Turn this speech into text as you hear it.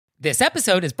This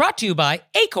episode is brought to you by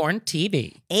Acorn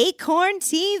TV. Acorn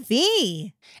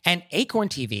TV. And Acorn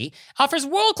TV offers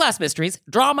world-class mysteries,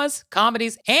 dramas,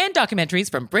 comedies, and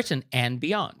documentaries from Britain and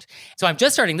beyond. So I'm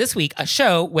just starting this week a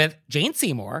show with Jane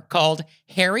Seymour called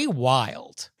Harry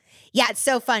Wild. Yeah, it's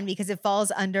so fun because it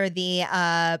falls under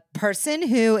the person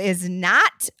who is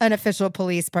not an official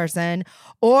police person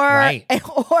or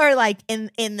like in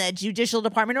the judicial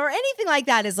department or anything like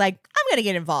that is like, I'm going to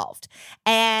get involved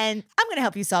and I'm going to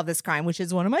help you solve this crime, which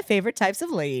is one of my favorite types of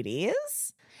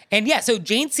ladies. And yeah, so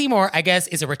Jane Seymour, I guess,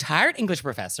 is a retired English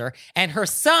professor, and her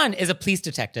son is a police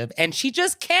detective, and she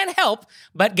just can't help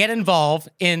but get involved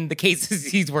in the cases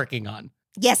he's working on.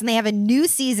 Yes, and they have a new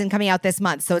season coming out this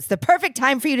month, so it's the perfect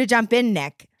time for you to jump in,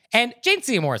 Nick. And Jane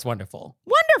Seymour is wonderful.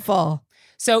 Wonderful.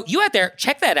 So you out there,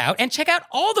 check that out and check out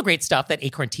all the great stuff that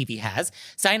Acorn TV has.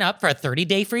 Sign up for a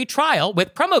 30-day free trial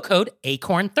with promo code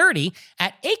ACORN30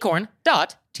 at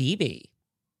acorn.tv.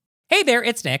 Hey there,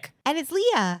 it's Nick. And it's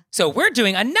Leah. So we're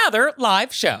doing another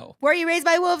live show. Were You Raised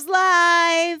by Wolves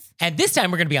Live? And this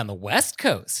time we're going to be on the West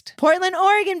Coast. Portland,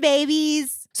 Oregon,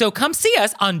 babies. So come see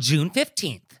us on June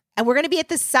 15th. And we're going to be at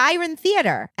the Siren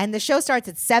Theater. And the show starts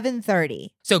at 7:30.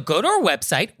 So go to our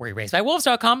website,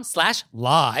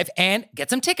 wereyouRaisedByWolves.com/live and get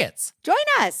some tickets. Join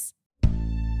us.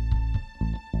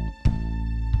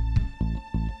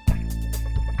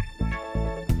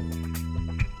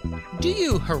 Do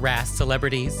you harass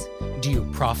celebrities? Do you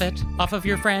profit off of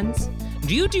your friends?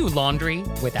 Do you do laundry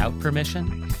without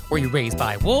permission? Were you raised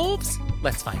by wolves?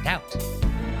 Let's find out. Here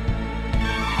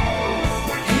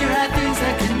are things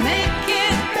that can make it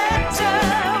better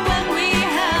when we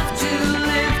have to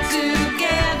live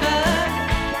together.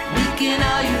 We can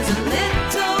all use a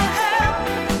little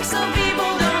help. Some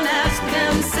people don't ask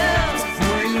themselves,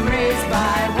 were you raised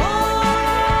by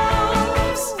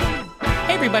wolves?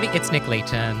 Hey everybody, it's Nick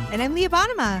Layton. And I'm Leah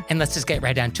Bonema. And let's just get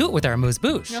right down to it with our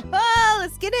amuse-bouche. Oh,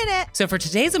 let's get in it. So for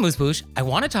today's amuse-bouche, I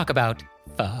want to talk about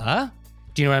pho.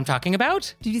 Do you know what I'm talking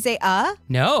about? Did you say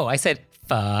No, I said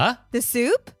pho. The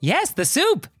soup? Yes, the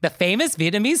soup, the famous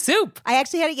Vietnamese soup. I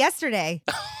actually had it yesterday.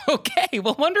 Okay,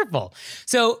 well, wonderful.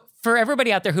 So for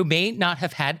everybody out there who may not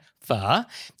have had pho,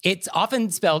 it's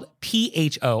often spelled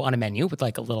P-H-O on a menu with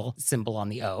like a little symbol on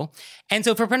the O. And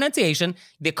so for pronunciation,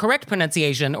 the correct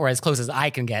pronunciation, or as close as I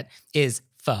can get, is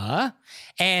pho.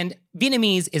 And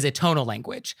Vietnamese is a tonal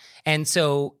language. And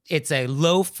so it's a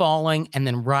low falling and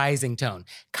then rising tone,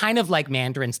 kind of like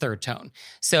Mandarin's third tone.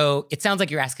 So it sounds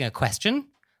like you're asking a question,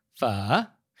 pho.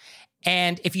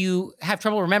 And if you have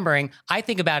trouble remembering, I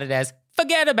think about it as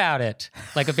forget about it,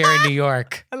 like a very New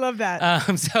York. I love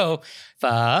that. So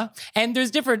pho. And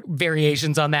there's different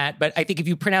variations on that, but I think if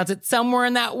you pronounce it somewhere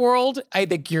in that world, I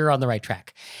think you're on the right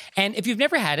track. And if you've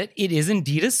never had it, it is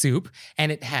indeed a soup,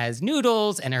 and it has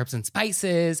noodles and herbs and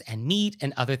spices and meat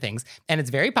and other things. And it's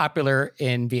very popular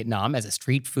in Vietnam as a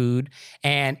street food,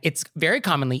 and it's very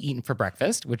commonly eaten for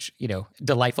breakfast, which, you know,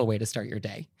 delightful way to start your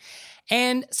day.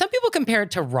 And some people compare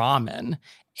it to ramen,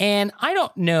 and I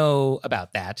don't know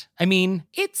about that. I mean,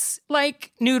 it's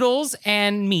like noodles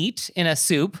and meat in a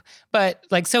soup, but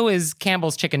like so is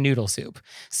Campbell's chicken noodle soup.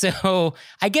 So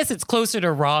I guess it's closer to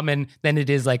ramen than it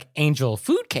is like angel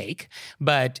food cake,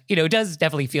 but, you know, it does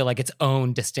definitely feel like its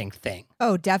own distinct thing.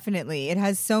 Oh, definitely. It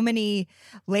has so many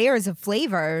layers of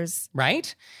flavors.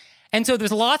 Right? And so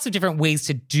there's lots of different ways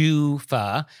to do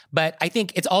pho, but I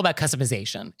think it's all about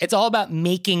customization. It's all about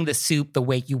making the soup the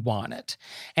way you want it.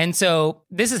 And so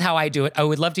this is how I do it. I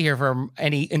would love to hear from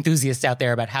any enthusiasts out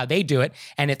there about how they do it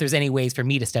and if there's any ways for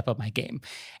me to step up my game.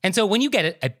 And so when you get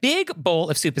it, a big bowl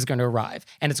of soup is going to arrive,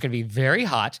 and it's going to be very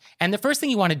hot. And the first thing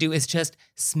you want to do is just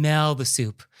smell the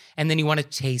soup. And then you want to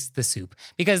taste the soup,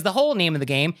 because the whole name of the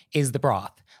game is the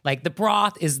broth. Like, the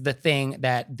broth is the thing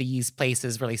that these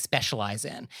places really specialize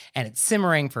in. And it's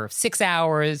simmering for 6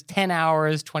 hours, 10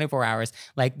 hours, 24 hours.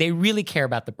 Like, they really care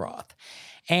about the broth.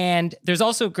 And there's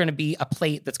also going to be a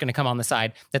plate that's going to come on the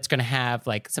side that's going to have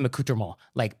like some accoutrement,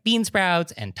 like bean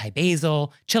sprouts and Thai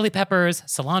basil, chili peppers,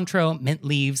 cilantro, mint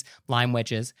leaves, lime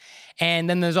wedges. And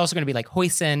then there's also going to be like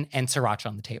hoisin and sriracha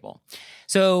on the table.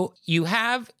 So you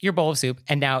have your bowl of soup,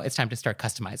 and now it's time to start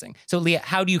customizing. So Leah,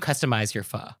 how do you customize your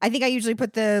pho? I think I usually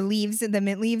put the leaves in the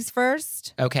mint leaves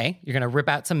first. Okay, you're going to rip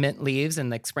out some mint leaves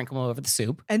and like sprinkle them over the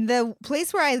soup. And the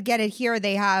place where I get it here,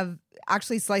 they have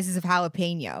actually slices of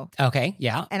jalapeno. Okay,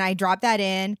 yeah. And I drop that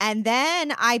in. And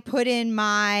then I put in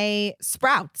my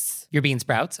sprouts. Your bean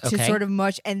sprouts, okay. To sort of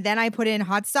mush. And then I put in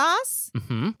hot sauce.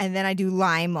 Mm-hmm. And then I do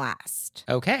lime last.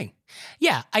 Okay.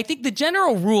 Yeah, I think the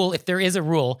general rule, if there is a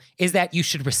rule, is that you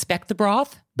should respect the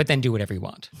broth, but then do whatever you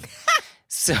want.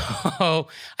 So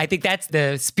I think that's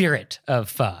the spirit of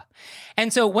pho.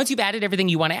 And so once you've added everything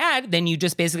you want to add, then you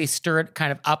just basically stir it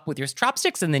kind of up with your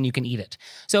chopsticks and then you can eat it.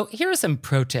 So here are some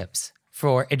pro tips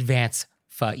for advanced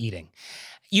pho eating.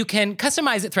 You can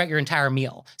customize it throughout your entire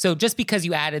meal. So just because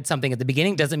you added something at the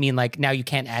beginning doesn't mean like now you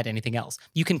can't add anything else.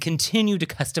 You can continue to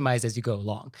customize as you go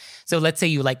along. So let's say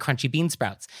you like crunchy bean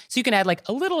sprouts. So you can add like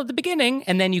a little at the beginning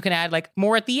and then you can add like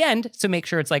more at the end to make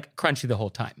sure it's like crunchy the whole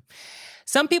time.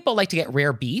 Some people like to get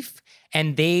rare beef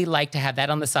and they like to have that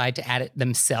on the side to add it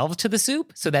themselves to the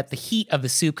soup so that the heat of the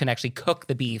soup can actually cook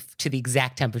the beef to the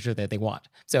exact temperature that they want.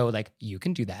 So like you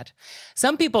can do that.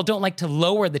 Some people don't like to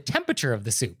lower the temperature of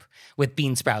the soup with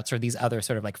bean sprouts or these other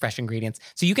sort of like fresh ingredients.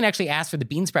 So you can actually ask for the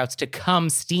bean sprouts to come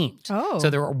steamed. Oh. So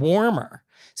they're warmer.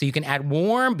 So you can add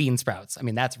warm bean sprouts. I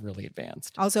mean, that's really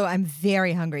advanced. Also, I'm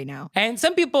very hungry now. And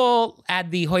some people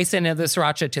add the hoisin and the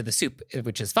sriracha to the soup,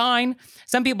 which is fine.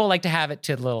 Some people like to have it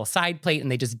to the little side plate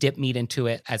and they just dip meat into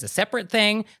it as a separate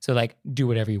thing. So like do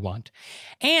whatever you want.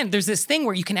 And there's this thing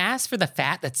where you can ask for the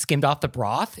fat that's skimmed off the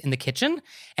broth in the kitchen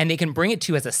and they can bring it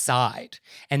to you as a side.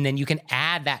 And then you can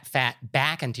add that fat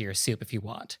back into your soup if you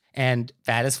want. And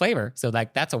fat is flavor. So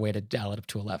like that's a way to dial it up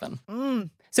to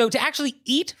 11. So to actually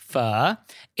eat pho,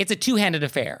 it's a two-handed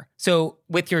affair. So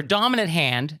with your dominant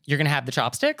hand, you're going to have the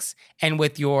chopsticks, and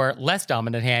with your less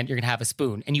dominant hand, you're going to have a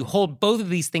spoon. And you hold both of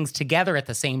these things together at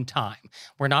the same time.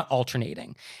 We're not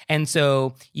alternating. And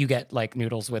so you get like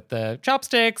noodles with the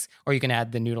chopsticks, or you can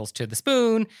add the noodles to the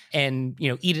spoon and,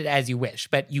 eat it as you wish.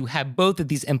 But you have both of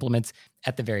these implements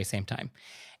at the very same time.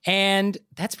 And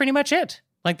that's pretty much it.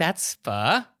 Like that's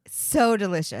pho. So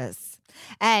delicious.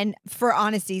 And for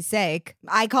honesty's sake,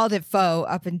 I called it pho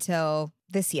up until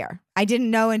this year. I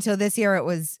didn't know until this year it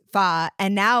was pho.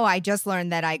 And now I just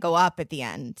learned that I go up at the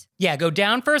end. Yeah, go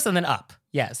down first and then up.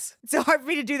 Yes. It's so hard for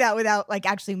me to do that without like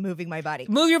actually moving my body.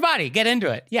 Move your body. Get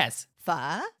into it. Yes.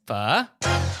 Pho. Pho.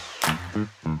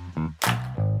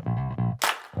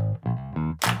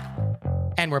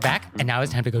 And we're back, and now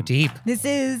it's time to go deep. This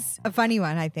is a funny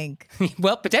one, I think.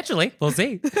 Well, potentially. We'll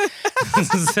see.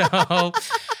 So,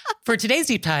 for today's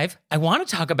deep dive, I want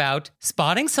to talk about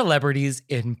spotting celebrities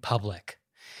in public.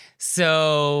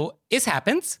 So, this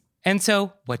happens. And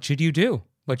so, what should you do?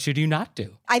 What should you not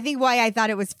do? I think why I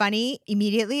thought it was funny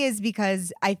immediately is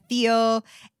because I feel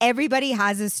everybody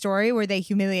has a story where they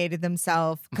humiliated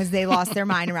themselves because they lost their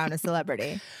mind around a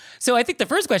celebrity. So, I think the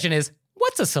first question is,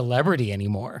 what's a celebrity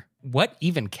anymore? What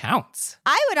even counts?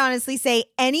 I would honestly say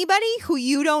anybody who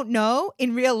you don't know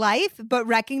in real life but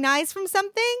recognize from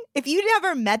something. If you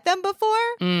never met them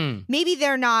before, maybe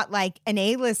they're not like an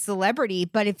A-list celebrity,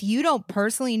 but if you don't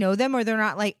personally know them or they're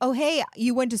not like, oh, hey,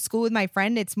 you went to school with my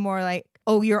friend, it's more like,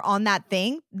 oh, you're on that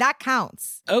thing, that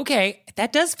counts. Okay,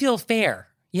 that does feel fair.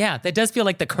 Yeah, that does feel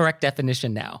like the correct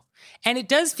definition now. And it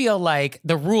does feel like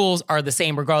the rules are the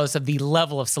same regardless of the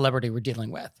level of celebrity we're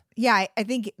dealing with. Yeah, I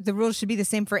think the rules should be the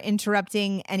same for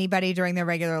interrupting anybody during their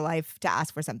regular life to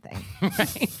ask for something.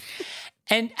 Right.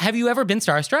 And have you ever been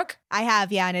starstruck? I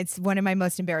have, yeah, and it's one of my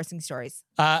most embarrassing stories.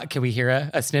 Can we hear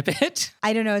a snippet?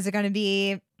 I don't know. Is it going to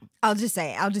be? I'll just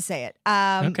say it.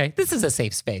 Okay, this is a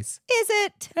safe space. Is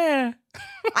it?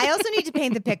 I also need to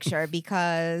paint the picture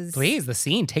because... Please, the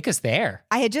scene. Take us there.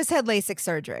 I had just had LASIK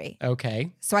surgery.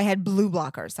 Okay. So I had blue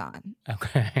blockers on.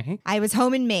 Okay. I was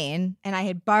home in Maine and I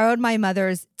had borrowed my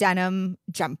mother's denim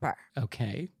jumper.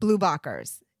 Okay. Blue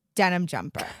blockers, denim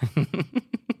jumper.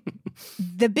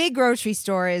 The big grocery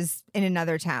store is in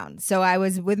another town. So I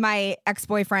was with my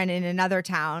ex-boyfriend in another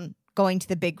town going to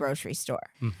the big grocery store.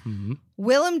 Mm-hmm.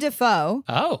 Willem Dafoe.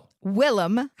 Oh.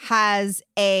 Willem had,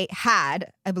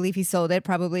 I believe he sold it,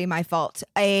 probably my fault,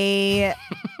 a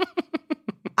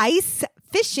ice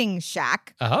fishing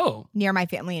shack near my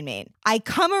family in Maine. I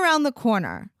come around the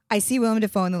corner. I see Willem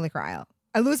Dafoe in the liquor aisle.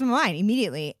 I lose my mind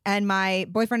immediately. And my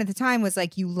boyfriend at the time was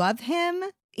like, you love him?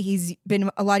 He's been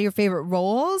a lot of your favorite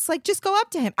roles. Like, just go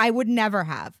up to him. I would never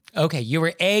have. Okay, you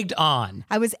were egged on.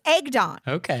 I was egged on.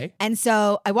 Okay. And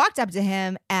so I walked up to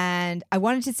him and I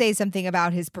wanted to say something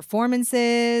about his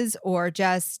performances or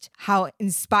just how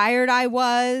inspired I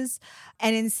was.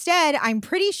 And instead, I'm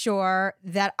pretty sure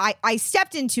that I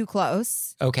stepped in too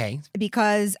close. Okay.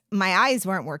 Because my eyes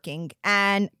weren't working.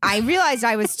 And I realized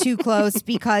I was too close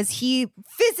because he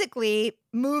physically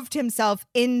moved himself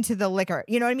into the liquor.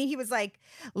 You know what I mean? He was like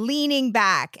leaning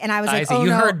back. And I was like,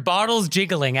 you heard bottles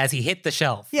jiggling as he hit the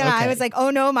shelf. Yeah, okay. I was like,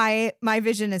 oh no, my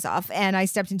vision is off. And I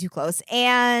stepped in too close.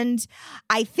 And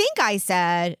I think I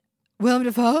said, Willem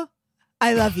Dafoe,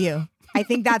 I love you. I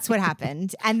think that's what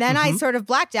happened. And then I sort of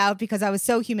blacked out because I was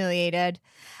so humiliated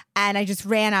and I just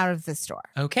ran out of the store.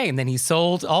 Okay. And then he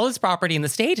sold all his property in the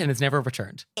state and has never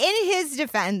returned. In his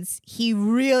defense, he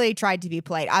really tried to be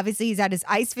polite. Obviously, he's at his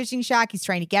ice fishing shack. He's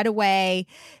trying to get away.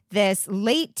 This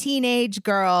late teenage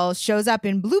girl shows up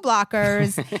in blue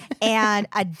blockers and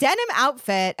a denim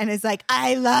outfit and is like,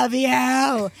 I love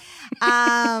you.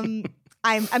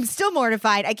 I'm still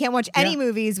mortified. I can't watch any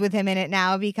movies with him in it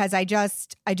now because I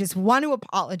just want to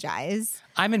apologize.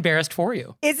 I'm embarrassed for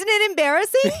you. Isn't it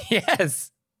embarrassing?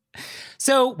 Yes.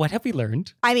 So what have we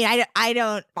learned? I mean,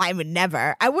 I would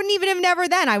never. I wouldn't even have never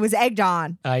then. I was egged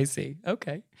on. I see.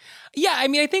 Okay. Yeah, I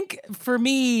mean, I think for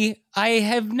me, I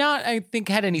have not, I think,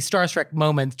 had any starstruck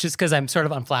moments just because I'm sort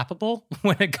of unflappable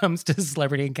when it comes to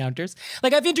celebrity encounters.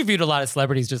 Like, I've interviewed a lot of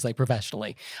celebrities just like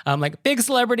professionally, like big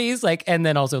celebrities, like, and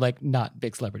then also like not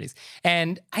big celebrities.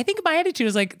 And I think my attitude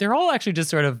is like, they're all actually just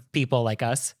sort of people like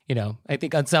us. You know, I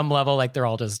think on some level, like they're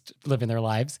all just living their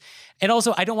lives. And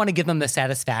also, I don't want to give them the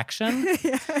satisfaction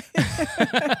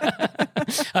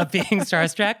of being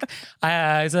starstruck.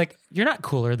 It's like, you're not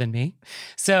cooler than me.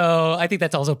 So I think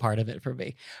that's also part of it for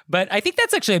me. But I think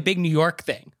that's actually a big New York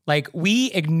thing. Like,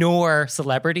 we ignore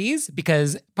celebrities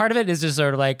because part of it is just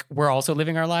sort of like we're also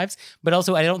living our lives. But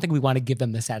also, I don't think we want to give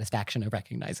them the satisfaction of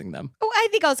recognizing them. Oh, I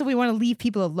think also we want to leave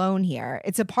people alone here.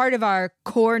 It's a part of our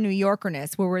core New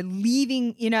Yorkerness where we're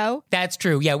leaving, you know? That's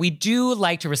true. Yeah, we do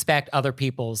like to respect other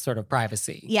people's sort of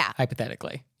privacy. Yeah.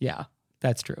 Hypothetically. Yeah.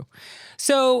 That's true.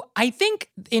 So I think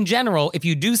in general, if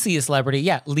you do see a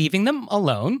celebrity, leaving them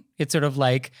alone. It's sort of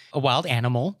like a wild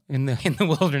animal in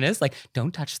the wilderness. Like,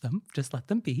 don't touch them. Just let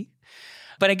them be.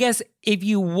 But I guess if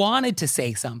you wanted to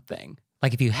say something,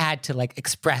 like if you had to like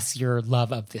express your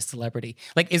love of this celebrity,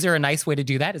 like, is there a nice way to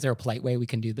do that? Is there a polite way we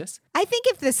can do this? I think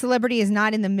if the celebrity is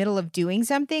not in the middle of doing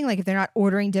something, like if they're not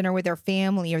ordering dinner with their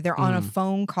family or they're on a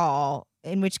phone call,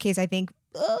 in which case I think,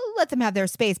 let them have their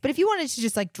space. But if you wanted to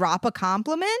just like drop a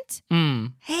compliment,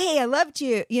 hey, I loved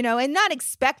you, you know, and not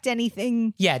expect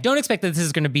anything. Yeah, don't expect that this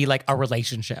is going to be like a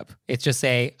relationship. It's just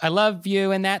say, I love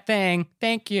you and that thing.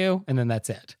 Thank you. And then that's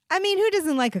it. I mean, who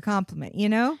doesn't like a compliment, you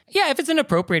know? Yeah, if it's an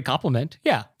appropriate compliment.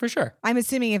 Yeah, for sure. I'm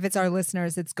assuming if it's our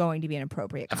listeners, it's going to be an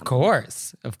appropriate compliment.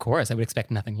 Of course. I would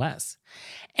expect nothing less.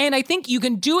 And I think you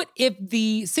can do it if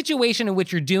the situation in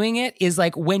which you're doing it is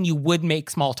like when you would make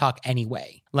small talk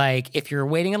anyway. Like if you're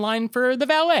waiting in line for the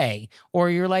valet or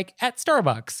you're like at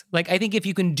Starbucks. Like, I think if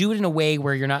you can do it in a way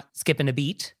where you're not skipping a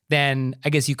beat, then I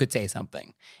guess you could say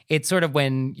something. It's sort of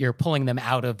when you're pulling them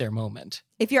out of their moment.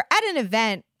 If you're at an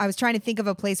event, I was trying to think of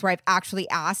a place where I've actually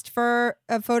asked for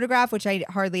a photograph, which I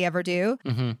hardly ever do.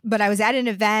 But I was at an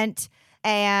event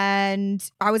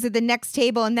and I was at the next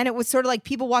table, and then it was sort of like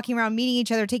people walking around meeting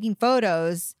each other, taking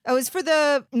photos. It was for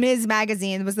the Ms.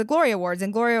 magazine. It was the Gloria Awards,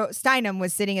 and Gloria Steinem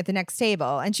was sitting at the next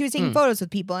table, and she was taking photos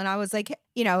with people. And I was like,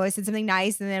 you know, I said something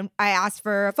nice, and then I asked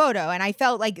for a photo, and I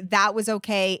felt like that was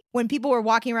okay when people were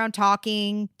walking around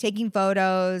talking, taking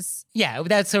photos. Yeah,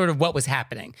 that's sort of what was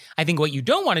happening. I think what you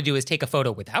don't want to do is take a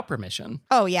photo without permission.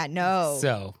 Oh, yeah, no.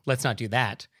 So let's not do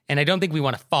that. And I don't think we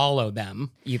want to follow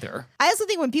them either. I also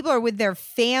think when people are with their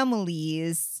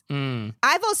families,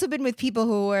 I've also been with people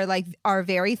who are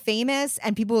very famous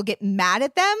and people will get mad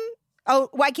at them. Oh,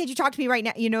 why can't you talk to me right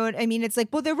now? You know what I mean? It's like,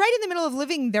 well, they're right in the middle of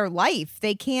living their life.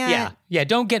 They can't. Yeah.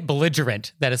 Don't get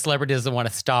belligerent that a celebrity doesn't want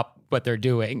to stop what they're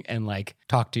doing and like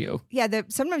talk to you. Yeah.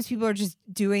 Sometimes people are just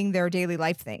doing their daily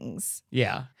life things.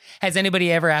 Yeah. Has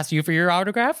anybody ever asked you for your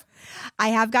autograph? I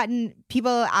have gotten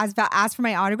people ask for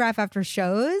my autograph after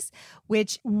shows,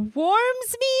 which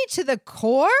warms me to the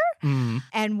core.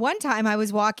 And one time I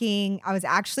was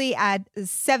actually at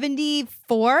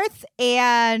 74th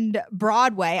and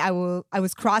Broadway. I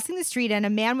was crossing the street and a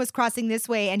man was crossing this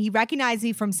way and he recognized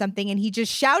me from something and he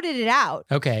just shouted it out.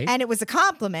 Okay. And it was a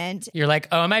compliment. You're like,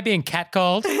 oh, am I being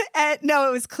catcalled? No,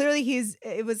 it was clearly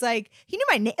it was like, he knew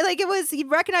my name. Like he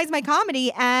recognized my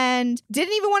comedy and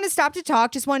didn't even want to stop to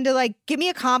talk. Just wanted to like give me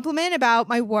a compliment about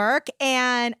my work.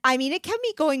 And I mean, it kept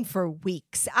me going for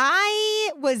weeks.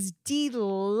 I was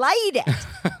delighted.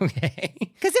 Okay.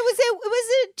 Because it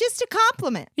was just a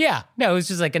compliment. Yeah. No, it was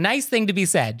just like a nice thing to be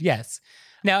said. Yes.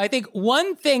 Now, I think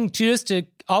one thing just to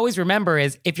always remember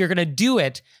is if you're going to do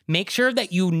it, make sure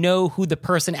that you know who the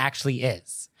person actually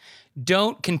is.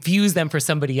 Don't confuse them for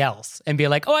somebody else and be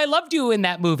like, oh, I loved you in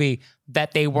that movie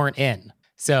that they weren't in.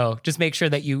 So just make sure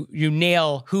that you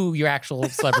nail who your actual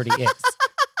celebrity is.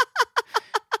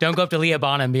 Don't go up to Leah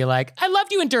Bonham and be like, I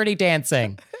loved you in Dirty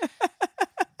Dancing.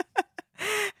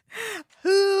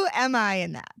 Who am I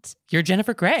in that? You're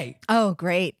Jennifer Grey. Oh,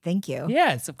 great. Thank you.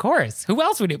 Yes, of course. Who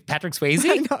else would you? Patrick Swayze?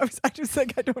 I know. I was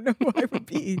like, I don't know who I would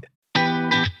be.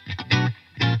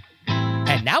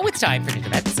 And now it's time for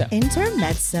Intermezzo.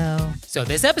 Intermezzo. So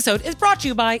this episode is brought to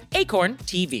you by Acorn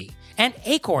TV. And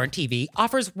Acorn TV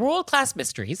offers world-class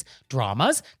mysteries,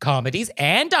 dramas, comedies,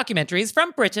 and documentaries from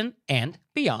Britain and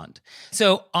beyond.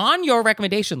 So on your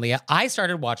recommendation, Leah, I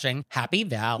started watching Happy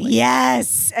Valley.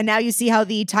 Yes. And now you see how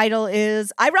the title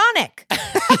is ironic.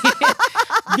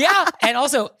 Yeah. And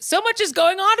also, so much is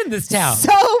going on in this town.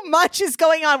 So much is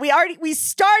going on. We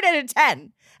start at a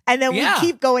 10. And then we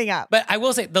keep going up. But I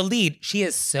will say, the lead, she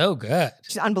is so good.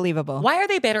 She's unbelievable. Why are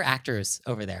they better actors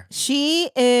over there?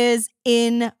 She is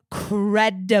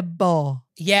incredible.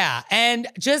 Yeah. And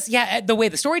just, the way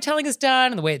the storytelling is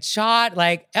done and the way it's shot,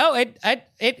 like,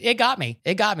 it got me.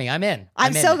 It got me. I'm in.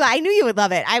 I'm so glad. I knew you would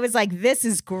love it. I was like, this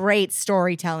is great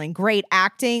storytelling, great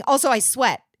acting. Also, I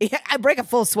sweat. I break a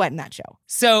full sweat in that show.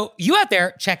 So you out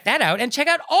there, check that out and check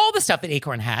out all the stuff that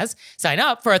Acorn has. Sign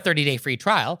up for a 30-day free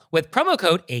trial with promo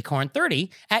code ACORN30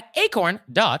 at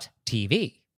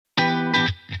acorn.tv.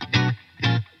 And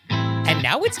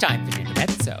now it's time for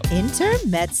Intermezzo.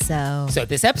 Intermezzo. So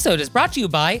this episode is brought to you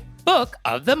by Book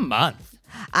of the Month.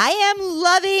 I am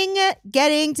loving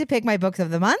getting to pick my books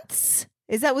of the months.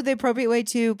 Is that what the appropriate way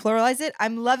to pluralize it?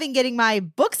 I'm loving getting my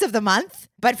books of the month,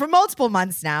 but for multiple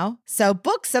months now. So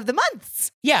books of the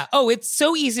months. Yeah. Oh, it's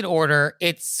so easy to order.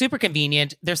 It's super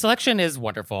convenient. Their selection is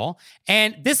wonderful.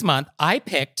 And this month, I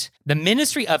picked The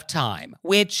Ministry of Time,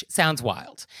 which sounds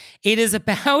wild. It is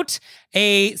about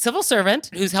a civil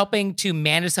servant who's helping to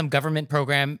manage some government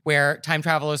program where time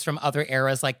travelers from other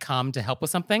eras come to help with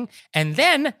something. And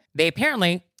then they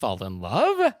apparently fall in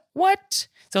love. What?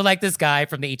 So this guy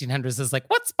from the 1800s is like,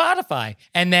 what's Spotify?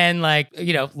 And then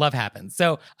love happens.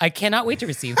 So I cannot wait to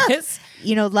receive this.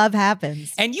 Love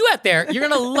happens. And you out there, you're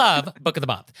going to love Book of the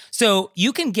Month. So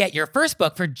you can get your first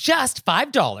book for just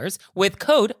 $5 with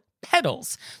code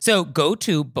PEDALS. So go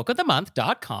to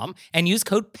bookofthemonth.com and use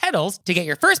code PEDALS to get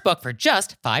your first book for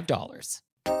just $5.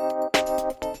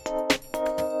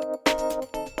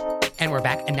 And we're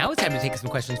back. And now it's time to take some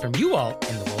questions from you all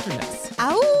in the wilderness.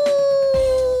 Ow!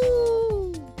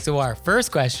 So our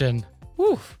first question,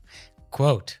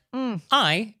 quote,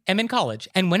 I am in college,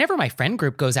 and whenever my friend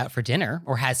group goes out for dinner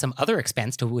or has some other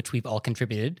expense to which we've all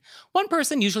contributed, one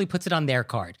person usually puts it on their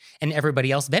card, and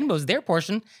everybody else Venmos their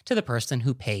portion to the person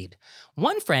who paid.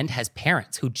 One friend has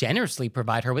parents who generously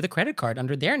provide her with a credit card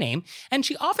under their name, and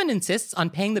she often insists on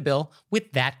paying the bill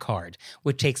with that card,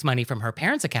 which takes money from her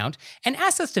parents' account and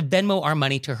asks us to Venmo our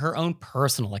money to her own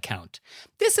personal account.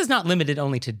 This is not limited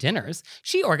only to dinners.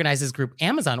 She organizes group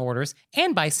Amazon orders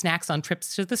and buys snacks on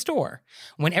trips to the store.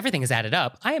 When everything is added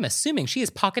up, I am assuming she is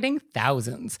pocketing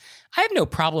thousands. I have no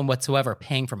problem whatsoever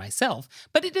paying for myself,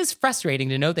 but it is frustrating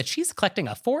to know that she's collecting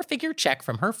a 4-figure check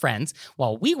from her friends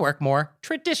while we work more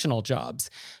traditional jobs.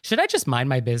 Should I just mind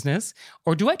my business?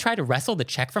 Or do I try to wrestle the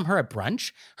check from her at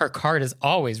brunch? Her card is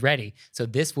always ready, so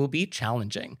this will be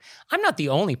challenging. I'm not the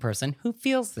only person who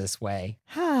feels this way.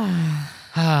 Yeah.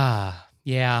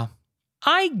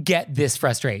 I get this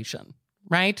frustration,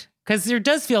 right? Because there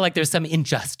does feel like there's some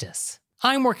injustice.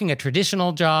 I'm working a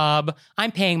traditional job,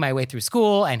 I'm paying my way through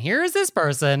school, and here's this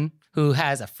person who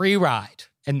has a free ride,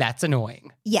 and that's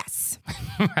annoying. Yes.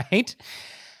 Right?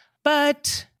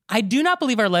 But I do not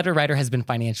believe our letter writer has been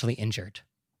financially injured.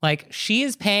 She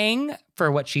is paying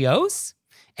for what she owes,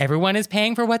 everyone is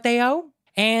paying for what they owe,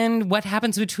 and what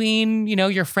happens between,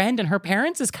 your friend and her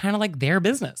parents is kind of their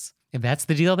business. If that's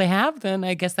the deal they have, then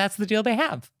I guess that's the deal they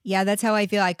have. Yeah, that's how I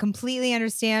feel. I completely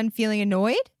understand feeling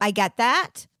annoyed. I get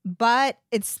that. But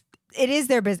it is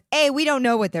their business. We don't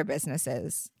know what their business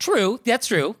is. True. That's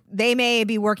true. They may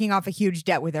be working off a huge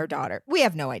debt with their daughter. We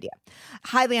have no idea.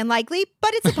 Highly unlikely,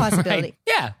 but it's a possibility. Right.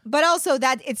 Yeah. But also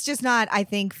that it's just not, I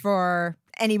think, for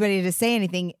anybody to say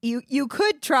anything. You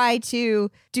could try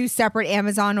to do separate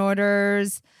Amazon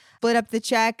orders, split up the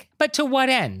check. But to what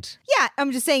end? Yeah,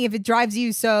 I'm just saying if it drives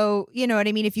you so, you know what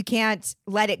I mean, if you can't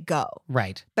let it go.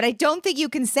 Right. But I don't think you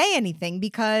can say anything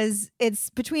because it's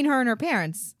between her and her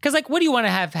parents. Because what do you want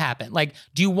to have happen?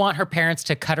 Do you want her parents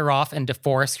to cut her off and to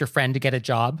force your friend to get a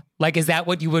job? Is that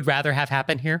what you would rather have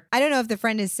happen here? I don't know if the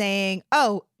friend is saying,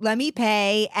 oh, let me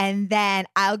pay and then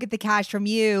I'll get the cash from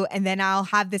you and then I'll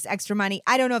have this extra money.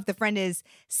 I don't know if the friend is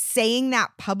saying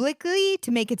that publicly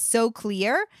to make it so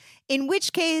clear. In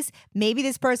which case, maybe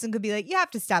this person could be like, you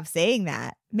have to stop saying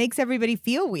that. Makes everybody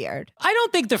feel weird. I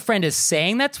don't think the friend is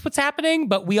saying that's what's happening,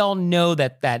 but we all know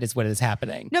that that is what is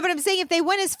happening. No, but I'm saying if they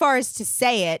went as far as to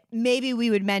say it, maybe we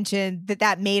would mention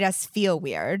that made us feel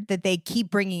weird, that they keep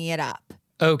bringing it up.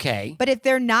 Okay. But if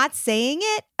they're not saying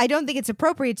it, I don't think it's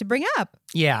appropriate to bring up.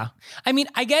 Yeah. I mean,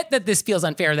 I get that this feels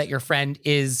unfair that your friend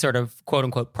is sort of quote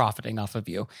unquote profiting off of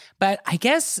you. But I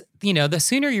guess, the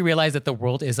sooner you realize that the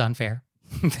world is unfair,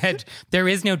 that there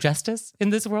is no justice in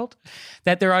this world,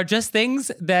 that there are just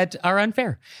things that are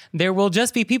unfair. There will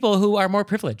just be people who are more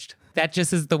privileged. That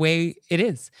just is the way it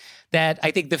is. That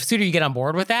I think the sooner you get on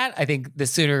board with that, I think the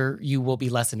sooner you will be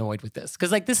less annoyed with this.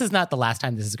 Because this is not the last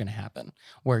time this is going to happen,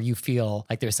 where you feel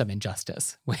like there's some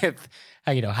injustice with,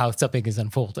 how something is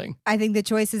unfolding. I think the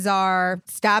choices are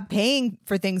stop paying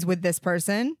for things with this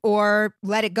person or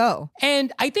let it go.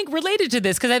 And I think related to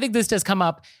this, because I think this does come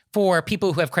up for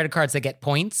people who have credit cards that get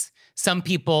points. Some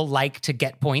people like to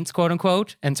get points, quote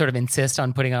unquote, and sort of insist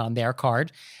on putting it on their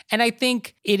card. And I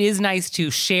think it is nice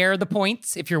to share the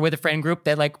points if you're with a friend group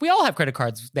that we all have credit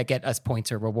cards that get us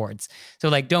points or rewards. So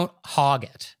don't hog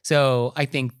it. So I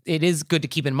think it is good to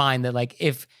keep in mind that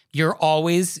if you're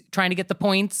always trying to get the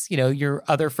points, your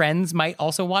other friends might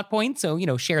also want points. So,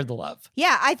 share the love.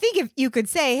 Yeah, I think if you could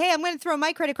say, hey, I'm going to throw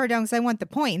my credit card down because I want the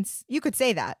points, you could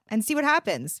say that and see what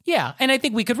happens. Yeah. And I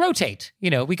think we could rotate,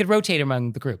 we could rotate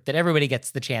among the group, that everybody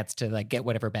gets the chance to get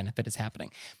whatever benefit is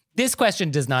happening. This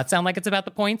question does not sound like it's about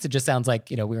the points. It just sounds like,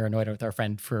 we were annoyed with our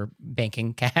friend for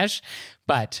banking cash.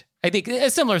 But I think a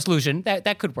similar solution,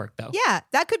 that could work though. Yeah,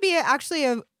 that could be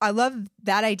I love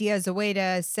that idea as a way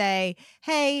to say,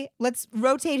 hey, let's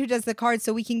rotate who does the card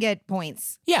so we can get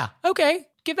points. Yeah, okay.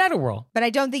 Give that a whirl. But I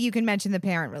don't think you can mention the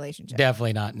parent relationship.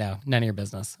 Definitely not. No, none of your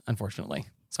business, unfortunately.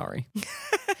 Sorry.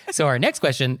 So our next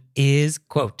question is,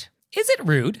 quote, is it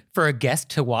rude for a guest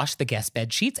to wash the guest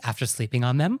bed sheets after sleeping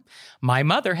on them? My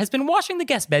mother has been washing the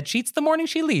guest bed sheets the morning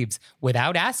she leaves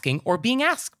without asking or being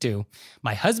asked to.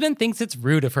 My husband thinks it's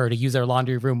rude of her to use our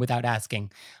laundry room without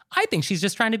asking. I think she's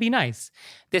just trying to be nice.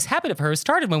 This habit of hers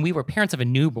started when we were parents of a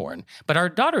newborn, but our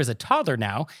daughter is a toddler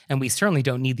now, and we certainly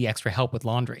don't need the extra help with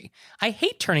laundry. I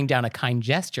hate turning down a kind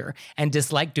gesture and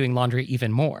dislike doing laundry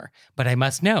even more. But I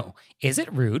must know, is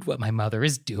it rude what my mother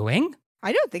is doing?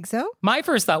 I don't think so. My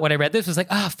first thought when I read this was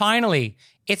finally,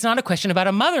 it's not a question about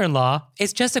a mother-in-law.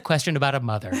 It's just a question about a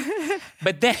mother.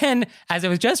 But then as I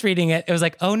was just reading it, it was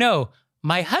oh no,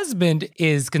 my husband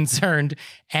is concerned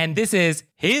and this is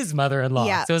his mother-in-law.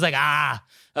 Yeah. So it was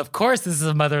of course this is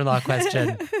a mother-in-law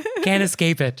question. Can't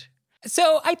escape it.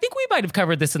 So I think we might have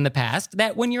covered this in the past,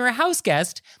 that when you're a house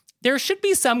guest, there should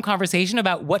be some conversation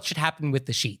about what should happen with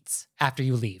the sheets after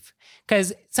you leave.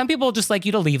 Because some people just like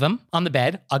you to leave them on the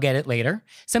bed. I'll get it later.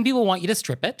 Some people want you to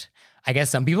strip it. I guess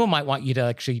some people might want you to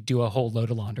actually do a whole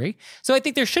load of laundry. So I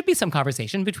think there should be some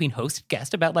conversation between host and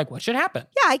guest about what should happen.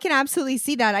 Yeah, I can absolutely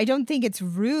see that. I don't think it's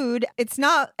rude. It's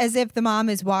not as if the mom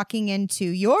is walking into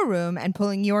your room and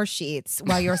pulling your sheets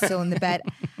while you're still in the bed.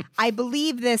 I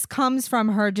believe this comes from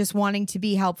her just wanting to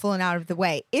be helpful and out of the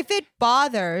way. If it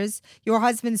bothers your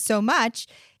husband so much,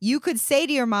 you could say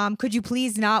to your mom, could you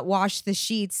please not wash the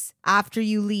sheets after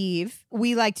you leave?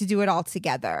 We like to do it all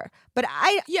together. But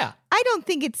I don't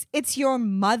think it's your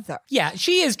mother. Yeah,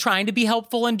 she is trying to be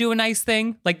helpful and do a nice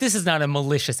thing. This is not a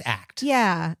malicious act.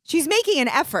 Yeah, she's making an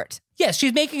effort. Yes,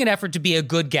 she's making an effort to be a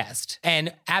good guest.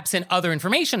 And absent other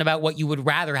information about what you would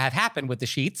rather have happen with the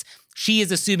sheets, she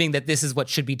is assuming that this is what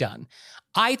should be done.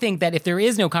 I think that if there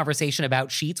is no conversation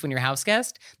about sheets when you're a house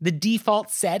guest, the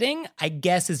default setting, I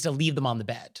guess, is to leave them on the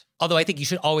bed. Although I think you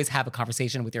should always have a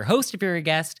conversation with your host if you're a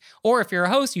guest, or if you're a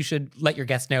host, you should let your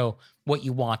guest know what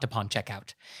you want upon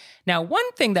checkout. Now,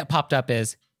 one thing that popped up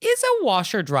is a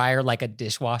washer dryer like a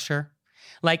dishwasher?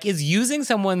 Is using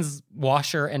someone's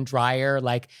washer and dryer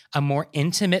a more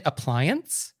intimate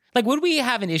appliance? Would we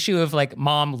have an issue of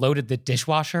mom loaded the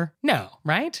dishwasher? No,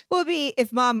 right? Well, it'd be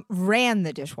if mom ran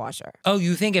the dishwasher. Oh,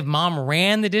 you think if mom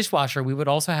ran the dishwasher, we would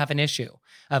also have an issue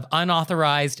of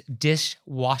unauthorized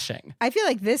dishwashing? I feel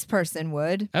like this person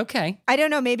would. Okay. I don't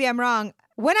know. Maybe I'm wrong.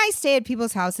 When I stay at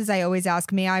people's houses, I always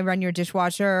ask, may I run your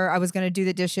dishwasher? I was going to do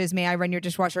the dishes. May I run your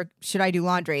dishwasher? Should I do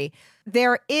laundry?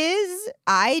 There is,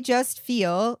 I just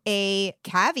feel, a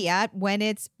caveat when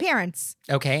it's parents.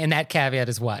 Okay. And that caveat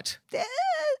is what?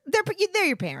 They're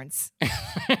your parents.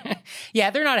 Yeah,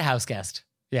 they're not a house guest.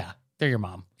 Yeah, they're your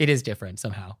mom. It is different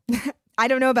somehow. I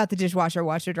don't know about the dishwasher,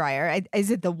 washer, dryer.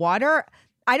 Is it the water?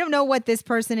 I don't know what this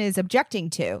person is objecting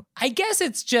to. I guess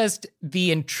it's just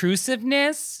the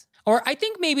intrusiveness. Or I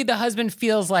think maybe the husband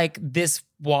feels like this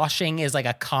washing is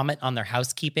a comment on their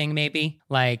housekeeping, maybe.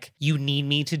 You need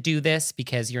me to do this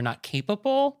because you're not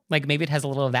capable. Maybe it has a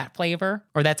little of that flavor,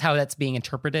 or that's how that's being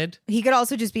interpreted. He could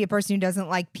also just be a person who doesn't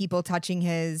like people touching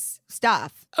his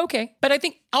stuff. Okay. But I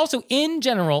think also in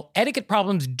general, etiquette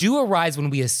problems do arise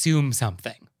when we assume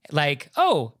something.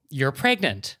 Oh, you're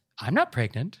pregnant. I'm not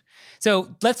pregnant.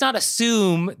 So let's not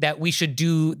assume that we should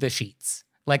do the sheets.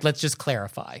 Like, let's just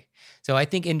clarify. So I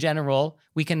think in general,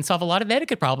 we can solve a lot of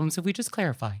etiquette problems if we just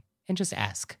clarify and just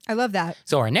ask. I love that.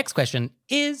 So our next question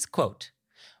is, quote,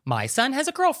 my son has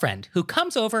a girlfriend who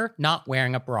comes over not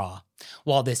wearing a bra.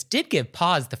 While this did give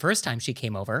pause the first time she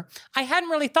came over, I hadn't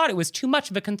really thought it was too much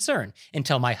of a concern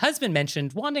until my husband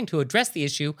mentioned wanting to address the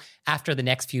issue after the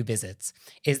next few visits.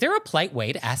 Is there a polite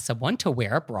way to ask someone to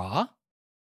wear a bra?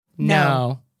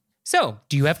 No. So,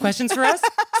 do you have questions for us?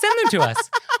 Send them to us.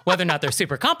 Whether or not they're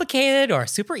super complicated or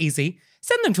super easy,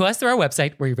 send them to us through our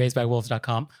website,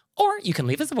 wereyouRaisedByWolves.com, or you can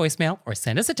leave us a voicemail or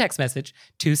send us a text message,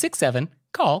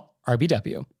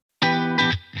 267-CALL-RBW.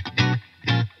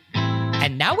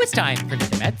 And now it's time for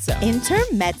Intermezzo.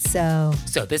 Intermezzo.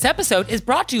 So this episode is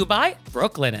brought to you by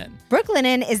Brooklinen.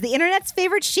 Brooklinen is the internet's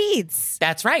favorite sheets.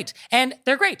 That's right. And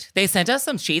they're great. They sent us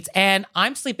some sheets, and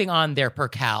I'm sleeping on their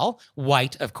percale,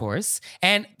 white, of course.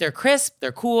 And they're crisp,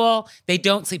 they're cool. They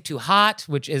don't sleep too hot,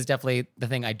 which is definitely the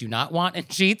thing I do not want in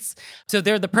sheets. So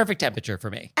they're the perfect temperature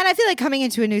for me. And I feel like coming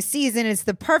into a new season, it's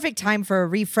the perfect time for a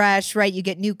refresh, right? You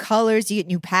get new colors, you get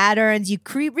new patterns, you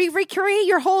recreate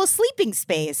your whole sleeping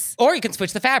space. Or you can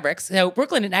switch the fabrics. So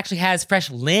Brooklinen actually has fresh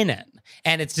linen,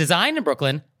 and it's designed in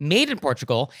Brooklyn, made in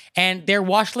Portugal, and their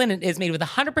wash linen is made with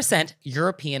 100%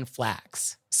 European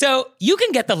flax. So you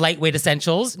can get the lightweight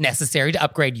essentials necessary to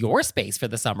upgrade your space for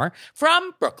the summer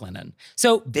from Brooklinen.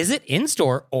 So visit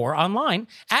in-store or online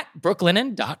at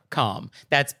brooklinen.com.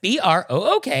 That's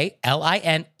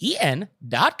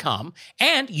BROOKLINEN.com,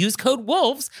 and use code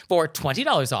WOLVES for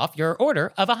 $20 off your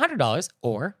order of $100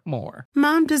 or more.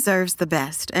 Mom deserves the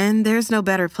best, and there's no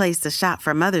better place to shop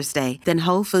for Mother's Day than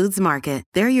Whole Foods Market.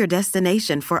 They're your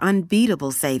destination for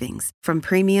unbeatable savings, from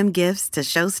premium gifts to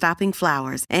show-stopping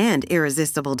flowers and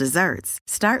irresistible desserts.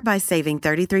 Start by saving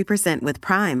 33% with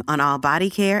Prime on all body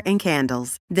care and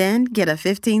candles. Then get a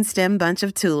 15-stem bunch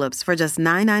of tulips for just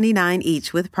 $9.99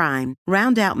 each with Prime.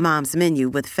 Round out Mom's menu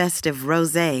with festive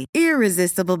rosé,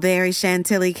 irresistible berry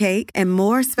chantilly cake, and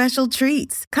more special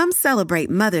treats. Come celebrate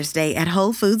Mother's Day at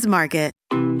Whole Foods Market.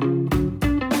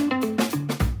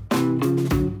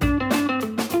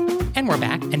 And we're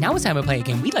back, and now it's time to play a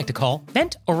game we'd like to call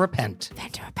Vent or Repent.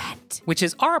 Vent or repent. Which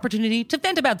is our opportunity to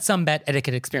vent about some bad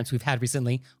etiquette experience we've had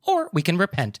recently, or we can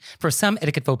repent for some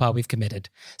etiquette faux pas we've committed.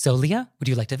 So, Leah, would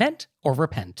you like to vent or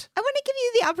repent? I want to give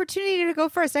you the opportunity to go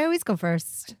first. I always go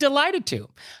first. Delighted to.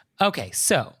 Okay,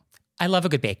 so I love a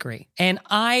good bakery, and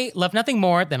I love nothing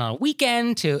more than on a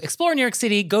weekend to explore New York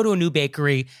City, go to a new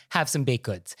bakery, have some baked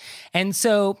goods. And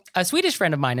so a Swedish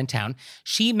friend of mine in town,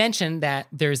 she mentioned that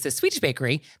there's this Swedish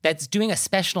bakery that's doing a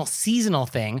special seasonal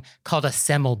thing called a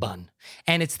semmelbun.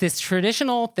 And it's this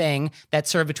traditional thing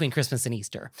that's served between Christmas and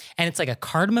Easter. And it's like a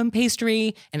cardamom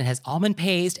pastry, and it has almond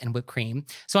paste and whipped cream.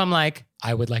 So I'm like,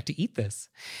 I would like to eat this.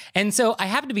 And so I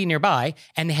happened to be nearby,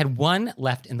 and they had one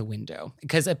left in the window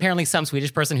because apparently some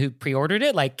Swedish person who pre-ordered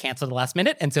it like canceled the last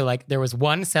minute. And so like there was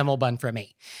one semmelbun for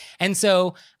me. And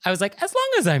so I was like, as long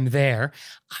as I'm there,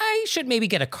 I should maybe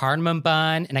get a cardamom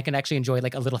bun, and I can actually enjoy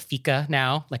like a little fika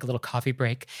now, like a little coffee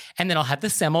break. And then I'll have the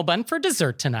semmelbun for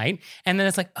dessert tonight. And then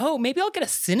it's like, oh, maybe I'll get a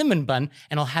cinnamon bun,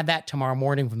 and I'll have that tomorrow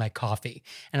morning with my coffee.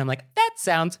 And I'm like, that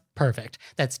sounds perfect.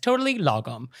 That's totally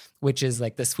lagom, which is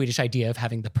like the Swedish idea of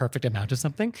having the perfect amount of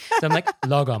something. So I'm like,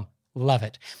 lagom. Love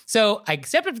it. So I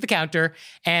stepped up to the counter,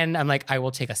 and I'm like, I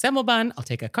will take a semmelbun, I'll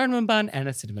take a cardamom bun, and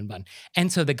a cinnamon bun.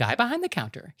 And so the guy behind the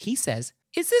counter, he says,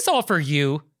 is this all for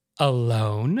you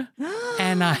alone?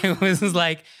 And I was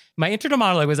like, my internal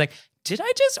monologue was like, did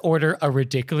I just order a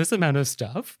ridiculous amount of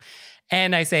stuff?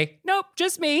 And I say, nope,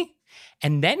 just me.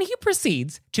 And then he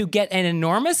proceeds to get an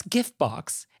enormous gift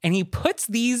box, and he puts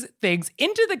these things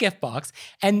into the gift box,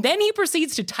 and then he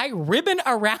proceeds to tie ribbon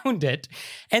around it.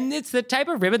 And it's the type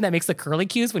of ribbon that makes the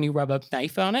curlicues when you rub a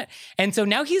knife on it. And so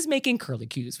now he's making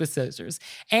curlicues with scissors.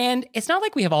 And it's not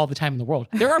like we have all the time in the world.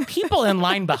 There are people in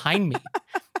line behind me.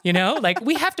 You know, like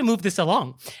we have to move this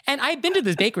along. And I've been to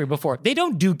this bakery before. They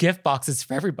don't do gift boxes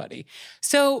for everybody.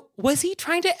 So was he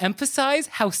trying to emphasize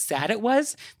how sad it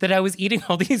was that I was eating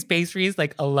all these pastries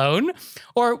like alone?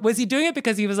 Or was he doing it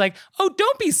because he was like, oh,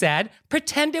 don't be sad.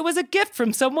 Pretend it was a gift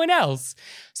from someone else.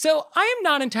 So I am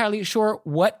not entirely sure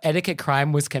what etiquette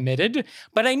crime was committed,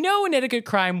 but I know an etiquette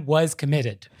crime was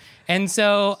committed. And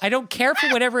so I don't care for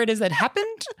whatever it is that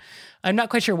happened. I'm not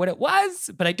quite sure what it was,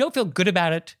 but I don't feel good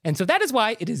about it. And so that is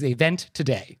why it is a vent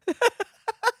today.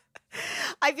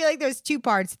 I feel like there's two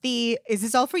parts. Is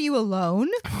this all for you alone?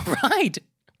 Right.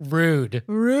 Rude.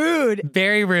 Rude.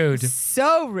 Very rude.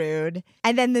 So rude.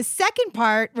 And then the second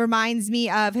part reminds me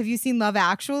of, have you seen Love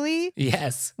Actually?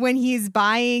 Yes. When he's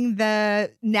buying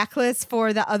the necklace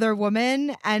for the other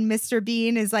woman and Mr.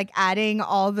 Bean is like adding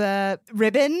all the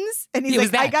ribbons and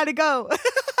he's like, I gotta go.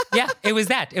 Yeah, it was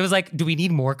that. It was like, do we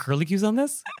need more curlicues on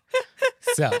this?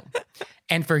 So,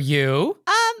 and for you?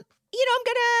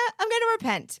 I'm gonna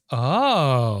repent.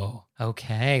 Oh,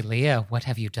 okay. Leah, what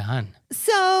have you done?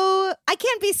 So I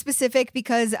can't be specific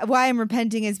because why I'm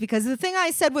repenting is because the thing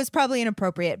I said was probably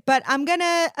inappropriate, but I'm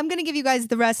gonna give you guys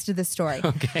the rest of the story.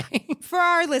 Okay. For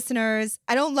our listeners,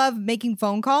 I don't love making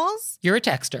phone calls. You're a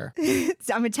texter.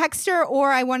 I'm a texter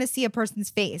or I want to see a person's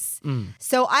face.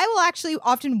 So I will actually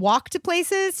often walk to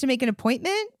places to make an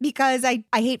appointment because I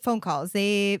hate phone calls.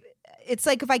 It's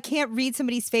like if I can't read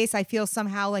somebody's face, I feel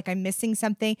somehow like I'm missing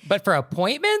something. But for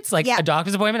appointments, like a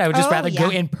doctor's appointment, I would just rather go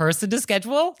in person to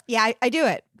schedule. Yeah, I do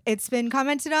it. It's been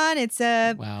commented on.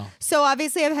 Wow. So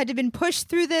obviously I've had to been pushed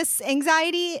through this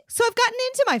anxiety. So I've gotten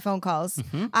into my phone calls.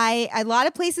 A lot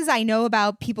of places I know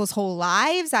about people's whole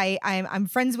lives. I'm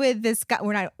friends with this guy.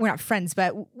 We're not friends,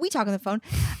 but we talk on the phone.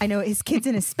 I know his kids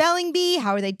in a spelling bee.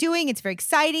 How are they doing? It's very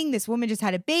exciting. This woman just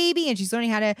had a baby and she's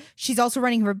learning she's also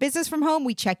running her business from home.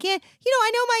 We check in.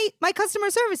 I know my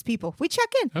customer service people. We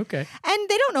check in. Okay. And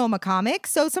they don't know I'm a comic.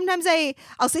 So sometimes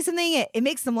I'll say something. It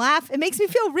makes them laugh. It makes me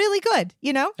feel really good,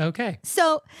 Okay.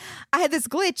 So I had this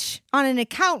glitch on an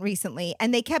account recently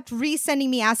and they kept resending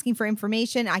me asking for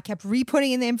information. I kept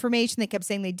re-putting in the information. They kept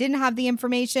saying they didn't have the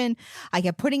information. I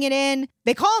kept putting it in.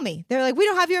 They call me. They're like, we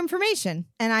don't have your information.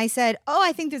 And I said,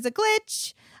 I think there's a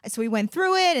glitch. So we went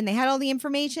through it and they had all the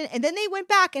information. And then they went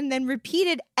back and then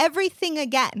repeated everything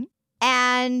again.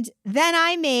 And then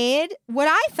I made what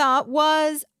I thought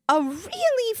was a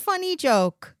really funny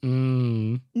joke.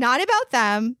 Not about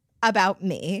them. About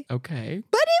me. Okay.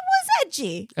 But it was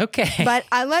edgy. Okay. But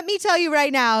let me tell you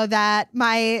right now that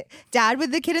my dad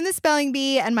with the kid in the spelling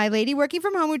bee and my lady working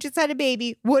from home who just had a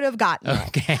baby would have gotten it.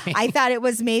 Okay. I thought it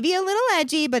was maybe a little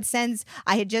edgy, but since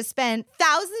I had just spent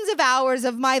thousands of hours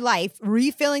of my life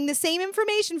refilling the same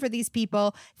information for these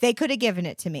people, they could have given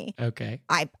it to me. Okay.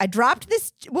 I dropped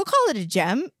this, we'll call it a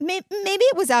gem. Maybe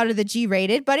it was out of the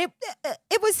G-rated, but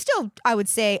it was still, I would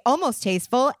say, almost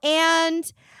tasteful.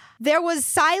 And there was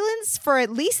silence for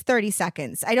at least 30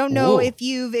 seconds. I don't know if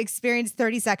you've experienced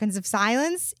 30 seconds of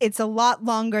silence. It's a lot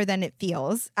longer than it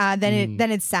feels, than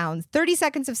it sounds. 30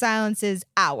 seconds of silence is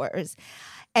hours.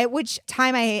 At which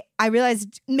time I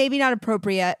realized maybe not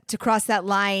appropriate to cross that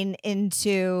line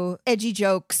into edgy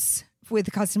jokes with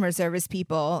customer service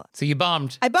people. So you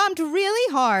bombed. I bombed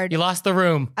really hard. You lost the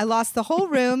room. I lost the whole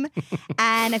room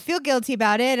and I feel guilty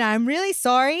about it. And I'm really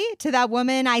sorry to that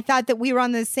woman. I thought that we were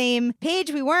on the same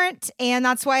page. We weren't. And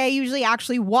that's why I usually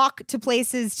actually walk to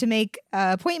places to make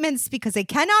appointments because I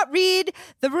cannot read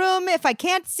the room if I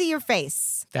can't see your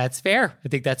face. That's fair. I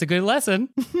think that's a good lesson.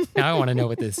 Now I want to know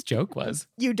what this joke was.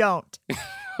 You don't.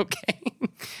 Okay.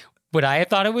 Would I have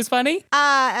thought it was funny?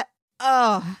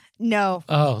 No.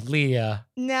 Oh, Leah.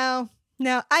 No.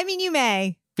 I mean, you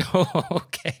may. Oh,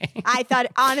 okay. I thought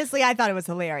it was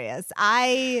hilarious.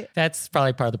 That's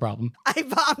probably part of the problem. I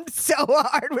bombed so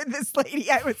hard with this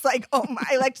lady. I was like,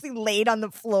 I actually laid on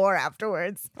the floor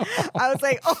afterwards. I was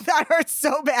like, that hurts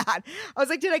so bad. I was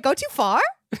like, did I go too far?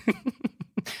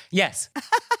 Yes.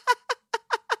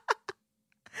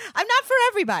 I'm not for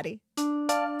everybody.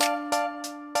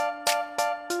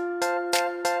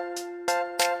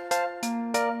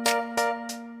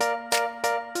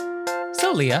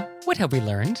 So, Leah, what have we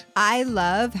learned? I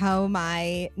love how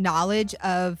my knowledge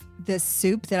of this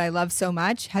soup that I love so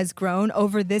much has grown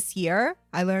over this year.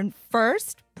 I learned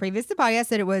first, previous to the podcast,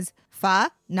 that it was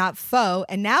fa, not faux.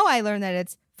 And now I learned that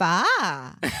it's fa.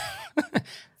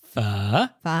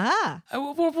 Fa.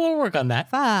 We'll work on that.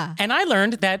 Fa. And I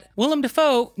learned that Willem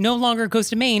Dafoe no longer goes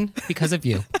to Maine because of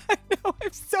you. I know.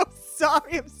 I'm so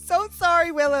sorry. I'm so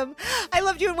sorry, Willem. I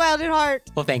loved you in Wild at Heart.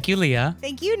 Well, thank you, Leah.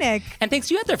 Thank you, Nick. And thanks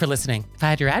to you out there for listening. If I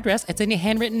had your address, I'd send you a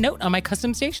handwritten note on my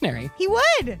custom stationery. He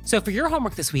would. So for your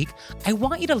homework this week, I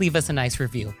want you to leave us a nice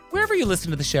review. Wherever you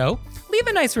listen to the show, leave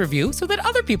a nice review so that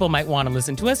other people might want to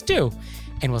listen to us too.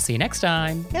 And we'll see you next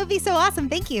time. That would be so awesome.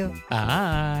 Thank you.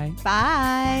 Bye.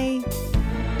 Bye.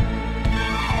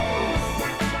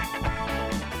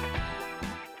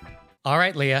 All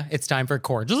right, Leah, it's time for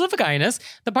Cordials of Vaginas,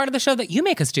 the part of the show that you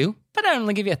make us do, but I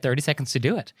only give you 30 seconds to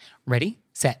do it. Ready,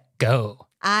 set, go.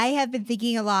 I have been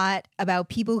thinking a lot about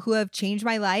people who have changed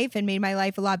my life and made my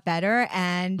life a lot better.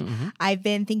 And I've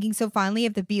been thinking so fondly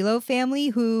of the Below family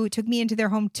who took me into their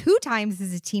home 2 times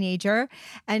as a teenager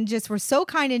and just were so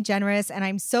kind and generous. And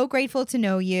I'm so grateful to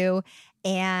know you.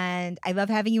 And I love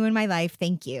having you in my life.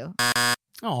 Thank you.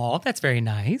 Oh, that's very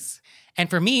nice. And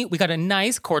for me, we got a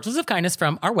nice Cordials of Kindness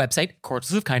from our website,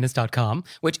 cordialsofkindness.com,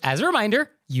 which, as a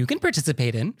reminder, you can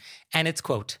participate in. And it's,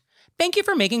 quote, "Thank you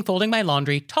for making folding my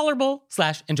laundry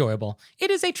tolerable/enjoyable. It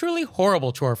is a truly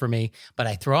horrible chore for me, but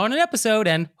I throw on an episode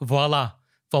and voila,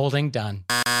 folding done."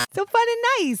 So fun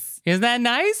and nice. Isn't that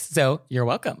nice? So you're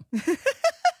welcome.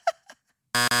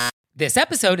 This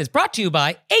episode is brought to you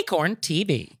by Acorn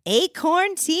TV.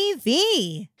 Acorn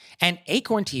TV. And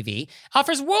Acorn TV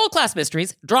offers world-class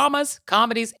mysteries, dramas,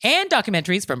 comedies, and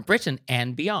documentaries from Britain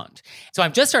and beyond. So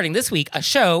I'm just starting this week a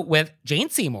show with Jane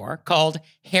Seymour called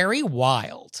Harry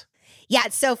Wild. Yeah,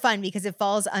 it's so fun because it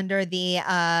falls under the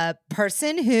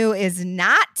person who is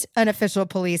not an official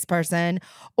police person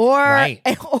or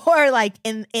like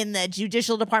in the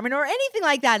judicial department or anything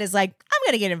like that is like, I'm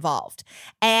going to get involved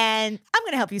and I'm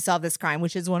going to help you solve this crime,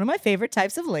 which is one of my favorite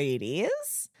types of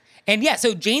ladies. And yeah,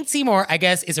 so Jane Seymour, I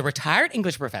guess, is a retired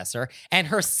English professor, and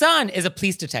her son is a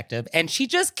police detective, and she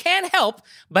just can't help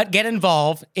but get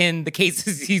involved in the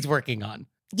cases he's working on.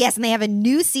 Yes, and they have a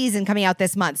new season coming out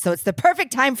this month, so it's the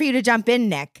perfect time for you to jump in,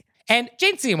 Nick. And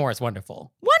Jane Seymour is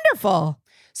wonderful. Wonderful.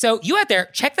 So you out there,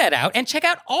 check that out and check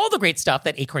out all the great stuff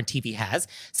that Acorn TV has.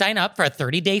 Sign up for a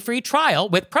 30-day free trial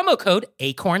with promo code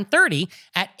ACORN30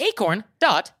 at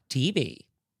acorn.tv.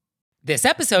 This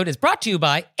episode is brought to you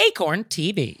by Acorn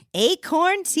TV.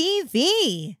 Acorn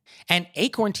TV. And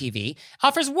Acorn TV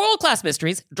offers world-class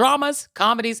mysteries, dramas,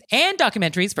 comedies, and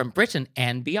documentaries from Britain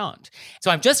and beyond. So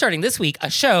I'm just starting this week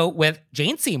a show with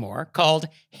Jane Seymour called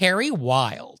Harry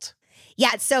Wild.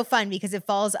 Yeah, it's so fun because it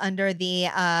falls under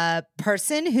the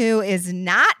person who is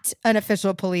not an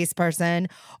official police person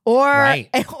or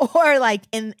like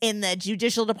in the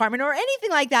judicial department or anything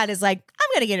like that is like, I'm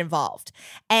going to get involved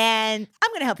and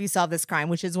I'm going to help you solve this crime,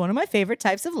 which is one of my favorite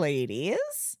types of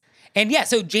ladies. And yeah,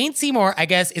 so Jane Seymour, I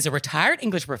guess, is a retired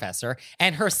English professor,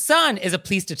 and her son is a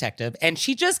police detective, and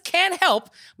she just can't help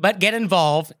but get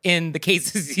involved in the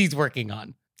cases he's working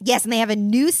on. Yes, and they have a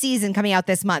new season coming out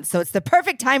this month, so it's the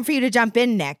perfect time for you to jump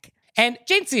in, Nick. And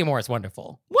Jane Seymour is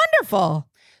wonderful. Wonderful.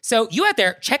 So you out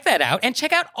there, check that out and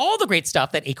check out all the great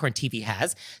stuff that Acorn TV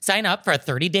has. Sign up for a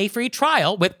 30-day free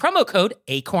trial with promo code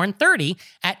ACORN30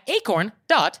 at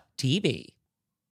acorn.tv.